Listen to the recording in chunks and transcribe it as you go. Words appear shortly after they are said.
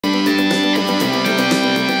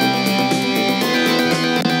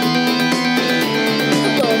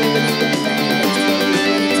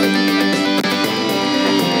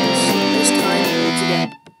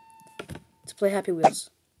play Happy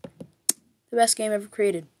Wheels. The best game ever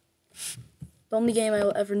created. The only game I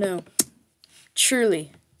will ever know.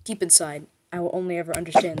 Truly, deep inside, I will only ever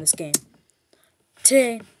understand this game.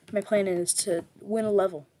 Today, my plan is to win a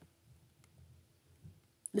level.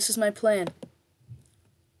 This is my plan.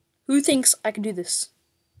 Who thinks I can do this?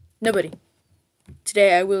 Nobody.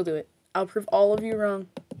 Today I will do it. I'll prove all of you wrong.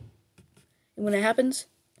 And when it happens,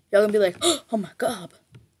 y'all gonna be like, oh my god.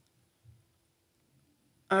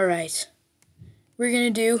 Alright. We're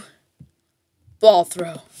gonna do ball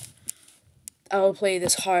throw. I will play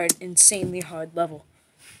this hard, insanely hard level.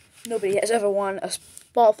 Nobody has ever won a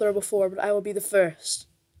ball throw before, but I will be the first.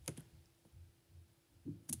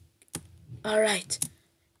 Alright.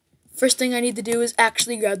 First thing I need to do is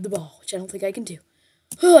actually grab the ball, which I don't think I can do.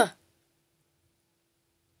 Huh.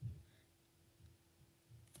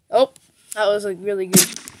 Oh, that was like really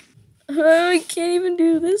good. I can't even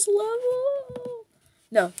do this level.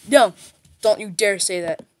 No, don't you dare say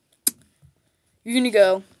that. You're gonna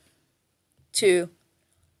go to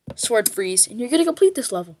sword freeze, and you're gonna complete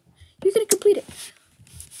this level. You're gonna complete it.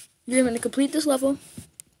 You're gonna complete this level,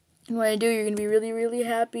 and when I do, you're gonna be really, really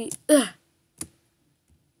happy. Ugh.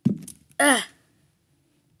 Ah.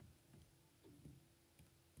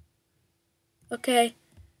 Okay.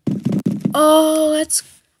 Oh,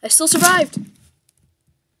 I still survived.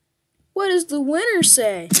 What does the winner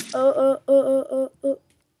say? Oh.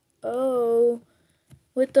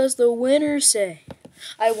 What does the winner say?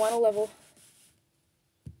 I won a level.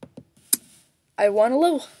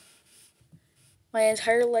 My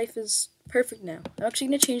entire life is perfect now. I'm actually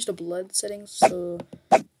going to change the blood settings so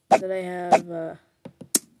that I have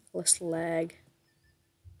less lag.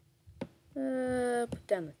 Put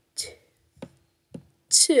down the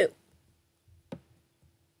 2.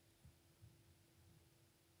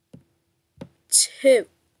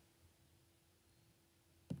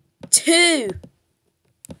 2.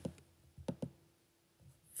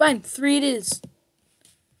 Fine, 3 it is.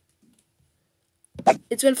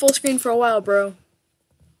 It's been full screen for a while, bro.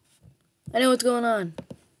 I know what's going on.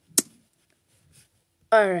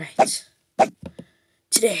 Alright.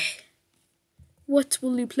 Today, what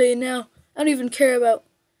will you play now? I don't even care about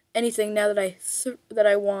anything now that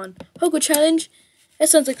I won. Pogo Challenge? That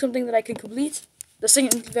sounds like something that I can complete. The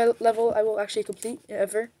second level I will actually complete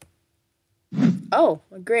ever. Oh,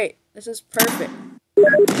 great. This is perfect.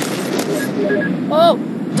 Oh,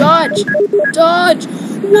 dodge! Dodge!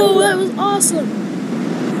 Whoa, that was awesome!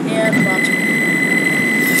 And launch.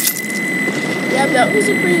 Yeah, that was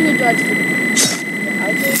a pretty good dodge for me. Yeah,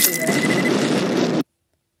 I'll go for that.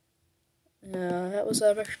 That was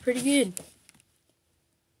actually pretty good.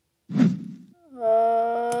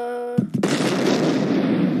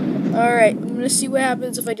 Alright, I'm gonna see what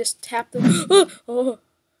happens if I just tap them. Oh!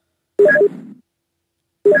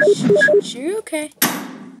 Sure, okay.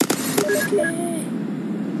 Okay.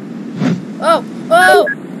 Oh!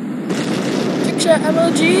 Trick shot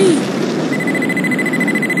MLG!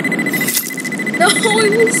 No,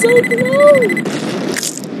 it was so close!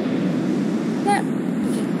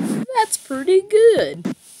 That's pretty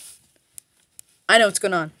good. I know what's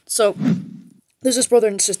going on. So, there's this brother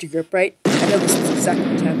and sister group, right? I know this is exactly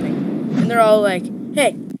what's happening. And they're all like,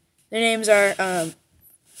 hey, their names are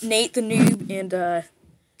Nate the Noob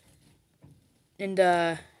and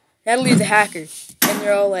Nattily the Hacker. And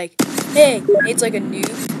they're all like, hey, Nate's like a noob,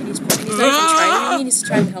 and he's not even trying me, he's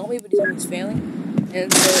trying to help me, but he's always failing.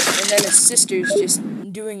 And then his sister's just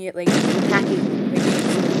doing it, like, hacking, making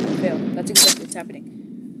it fail. That's exactly what's happening.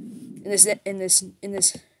 In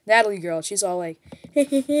this Nattily girl, she's all like,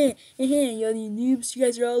 hey, y'all you noobs, you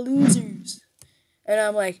guys are all losers. And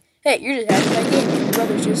I'm like, hey, you're just hacking my game, and your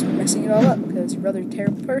brother's just messing it all up, because your brother's a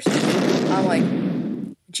terrible person. I'm like,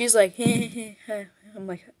 and she's like, hey. I'm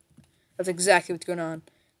like, that's exactly what's going on.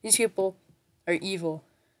 These people are evil.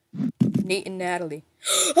 Nate and Nattily.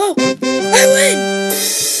 Oh! I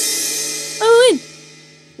win!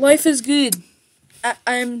 Life is good.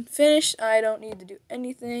 I'm finished. I don't need to do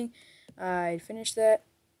anything. I finished that.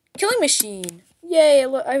 Killing machine. Yay!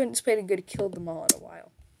 Look, I haven't played a good kill them all in a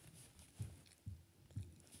while.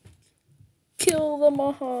 Kill them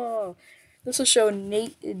all. This will show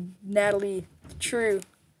Nate and Nattily the true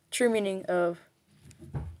meaning of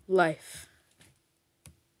life.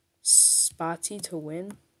 Spotty to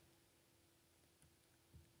win.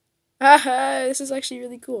 Haha, this is actually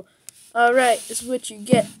really cool. Alright, this is what you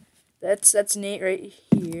get. That's Nate right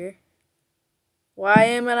here. Why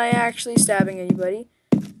am I actually stabbing anybody?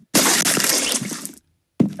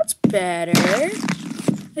 That's better. I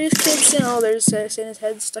just can't stand. Oh, there's his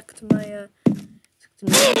head stuck to my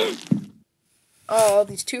Oh,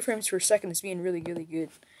 these 2 frames per second is being really, really good.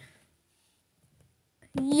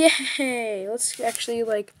 Yay! Let's actually,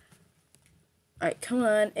 like... Alright, come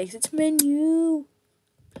on. Exit menu.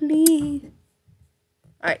 Please.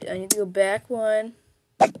 Alright, I need to go back one.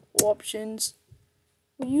 Options.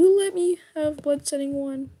 Will you let me have blood setting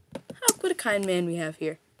 1? What a kind man we have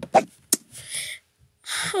here.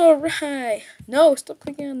 Alright. No, stop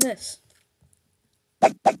clicking on this.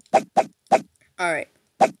 Alright.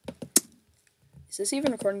 Is this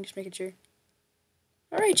even recording? Just making sure.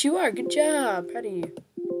 Alright, you are. Good job. Proud of you.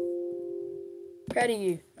 Proud of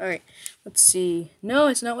you. Alright. Let's see. No,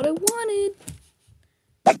 it's not what I wanted.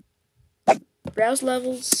 Browse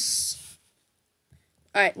levels.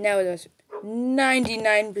 Alright, now it is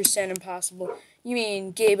 99% impossible. You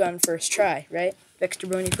mean Gabe on first try, right? Dexter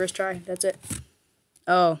Boney first try. That's it.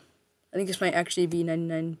 Oh. I think this might actually be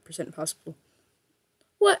 99% impossible.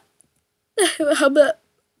 What? How about...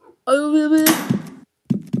 Okay,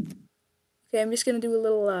 I'm just gonna do a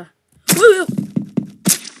little,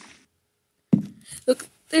 Look,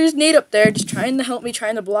 there's Nate up there just trying to help me,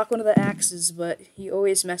 trying to block one of the axes, but he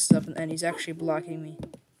always messes up and he's actually blocking me.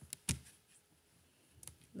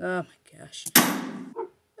 Oh my gosh.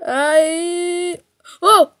 Oh!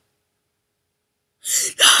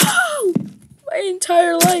 No! My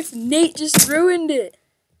entire life, Nate just ruined it.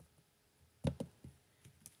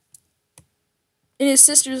 And his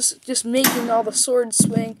sister's just making all the swords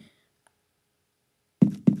swing.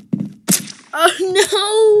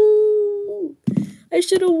 Oh no! I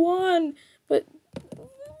should have won, but...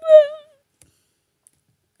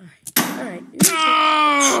 Alright.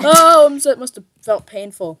 Oh, that must have felt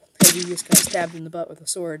painful. Because you just got stabbed in the butt with a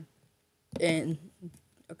sword. And,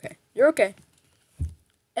 okay. You're okay.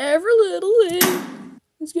 Every little thing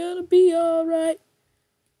is gonna be alright.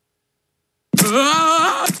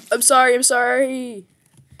 I'm sorry.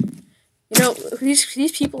 You know,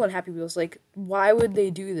 these people on Happy Wheels, like, why would they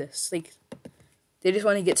do this? Like, they just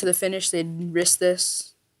want to get to the finish. They'd risk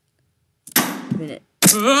this. A minute.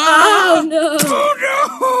 Oh, no. Oh,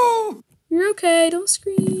 no. You're okay. Don't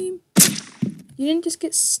scream. You didn't just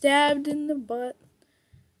get stabbed in the butt.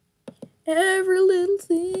 Every little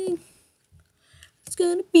thing is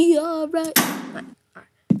gonna be alright.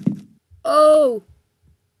 Oh.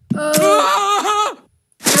 Oh.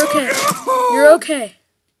 You're okay. You're okay.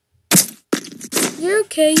 You're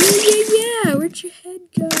okay. Yeah. Where'd your head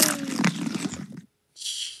go?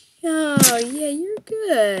 Oh, yeah, you're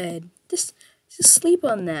good. Just sleep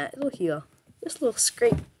on that. It'll heal. Just a little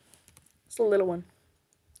scrape. Just a little one.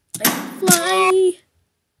 I can fly.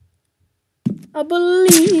 I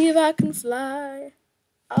believe I can fly.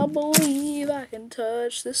 I believe I can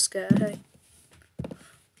touch the sky.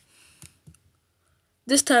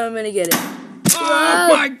 This time I'm gonna get it. Oh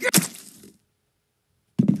my God!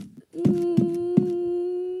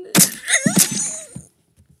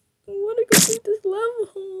 I wanna complete this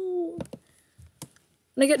level.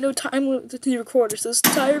 And I get no time to the recorder, so this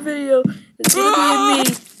entire video is gonna be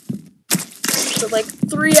me for like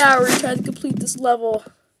 3 hours trying to complete this level.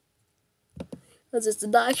 Because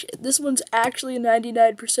this one's actually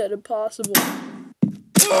 99% impossible.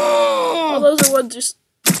 All those are ones just...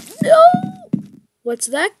 No! What's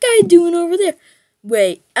that guy doing over there?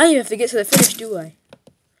 Wait, I don't even have to get to the finish, do I?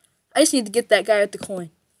 I just need to get that guy with the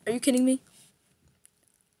coin. Are you kidding me?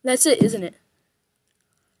 That's it, isn't it?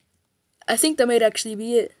 I think that might actually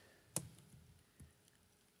be it.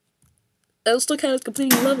 That'll still count as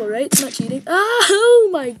completing the level, right? It's not cheating. Oh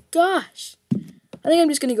my gosh! I think I'm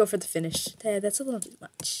just gonna go for the finish. That's a little bit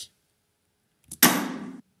much.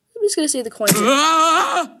 I'm just gonna save the coin.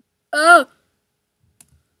 Oh!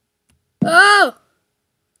 Oh!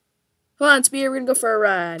 Come on, Spear, we're gonna go for a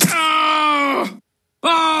ride. Oh!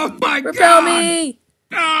 Oh my God! Repel me!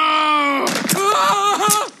 Oh!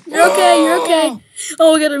 You're okay, you're okay.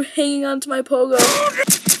 Oh, God, I'm hanging on to my pogo.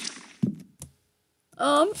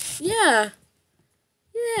 Yeah.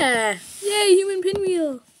 Yeah. Yay, human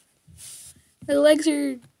pinwheel. My legs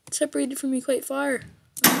are separated from me quite far.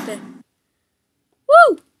 Okay.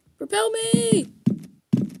 Woo! Propel me!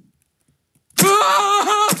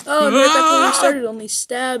 Oh, and right back when we started, only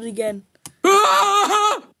stabs again.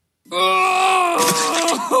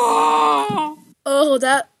 Oh,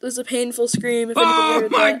 that was a painful scream. If anybody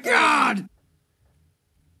heard that. Oh my God!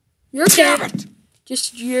 You're okay.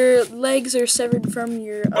 Just your legs are severed from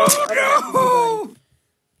your other body.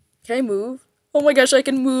 Can I move? Oh my gosh, I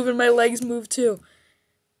can move and my legs move too.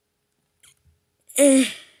 Oh,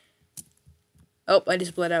 I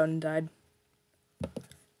just bled out and died.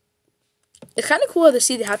 It's kind of cool to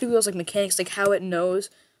see the Happy Wheels like mechanics, like how it knows,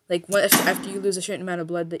 like after you lose a certain amount of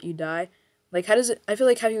blood that you die. Like how does it? I feel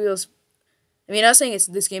like Happy Wheels. I mean, I'm not saying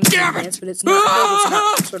this game is advanced, but it's not. It's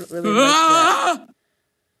not sort of really like that.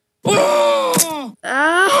 Oh!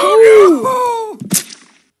 Ow! Oh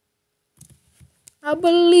I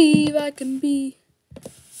believe I can be.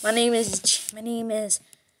 My name is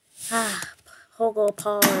Hogo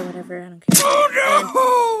Paul or whatever. I don't care.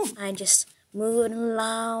 no! And I'm just moving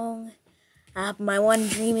along. My one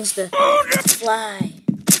dream is to fly.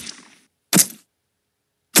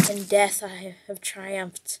 In death, I have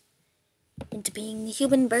triumphed into being the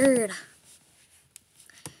human bird.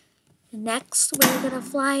 Next, we're gonna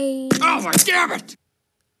fly. Oh my damn it!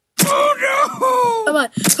 Oh no!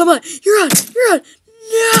 Come on, you're on.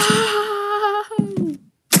 No!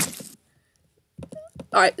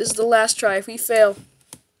 Alright, this is the last try. If we fail,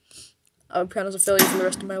 I'll be counted as a failure for the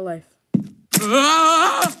rest of my life.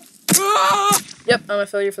 Ah! Ah! Yep, I'm a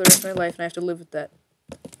failure for the rest of my life, and I have to live with that.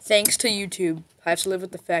 Thanks to YouTube, I have to live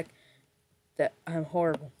with the fact that I'm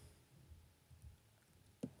horrible.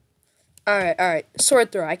 Alright.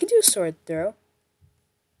 Sword throw. I can do a sword throw.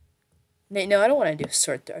 No, I don't want to do a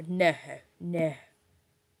sword throw. No.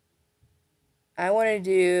 I want to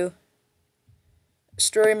do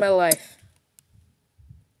Story of My Life.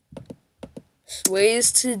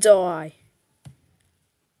 Ways to die.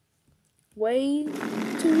 Ways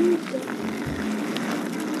to die.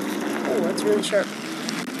 Oh, that's really sharp.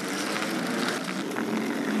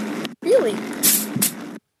 Really?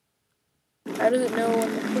 How does it know when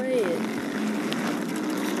to play it?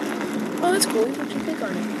 Oh, that's cool. You can actually click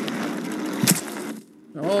on it.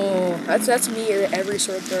 Oh, that's me at every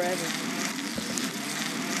sword throw ever.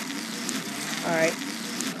 Alright.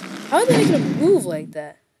 How are they making him move like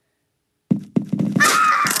that?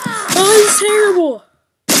 Oh, this is terrible!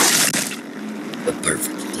 The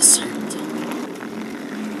perfect discernment.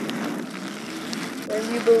 When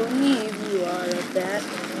you believe you are at that.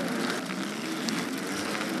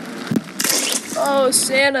 Oh,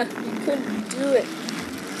 Santa, you couldn't do it.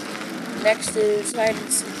 Next is hide and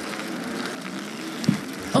seek.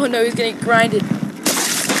 Oh no, he's getting grinded.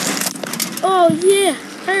 Oh yeah,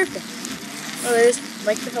 perfect. Oh, there's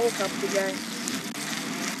Mike the helicopter guy.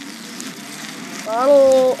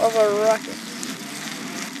 Bottle of a rocket.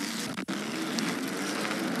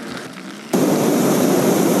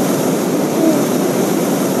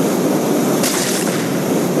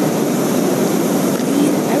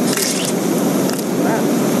 Wow.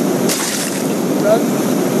 Run.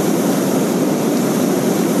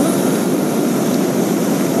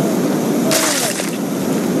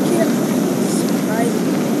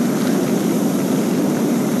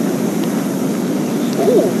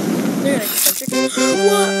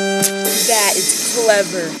 What? That is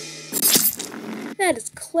clever. That is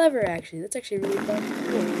clever, actually. That's actually really fun.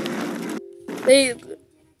 Cool.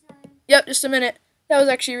 Yep, just a minute. That was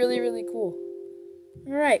actually really, really cool.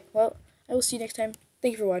 Alright, well, I will see you next time.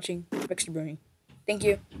 Thank you for watching. Extra Brony. Thank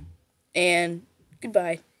you. And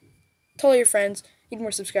goodbye. Tell all your friends, need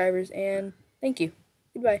more subscribers, and thank you.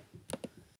 Goodbye.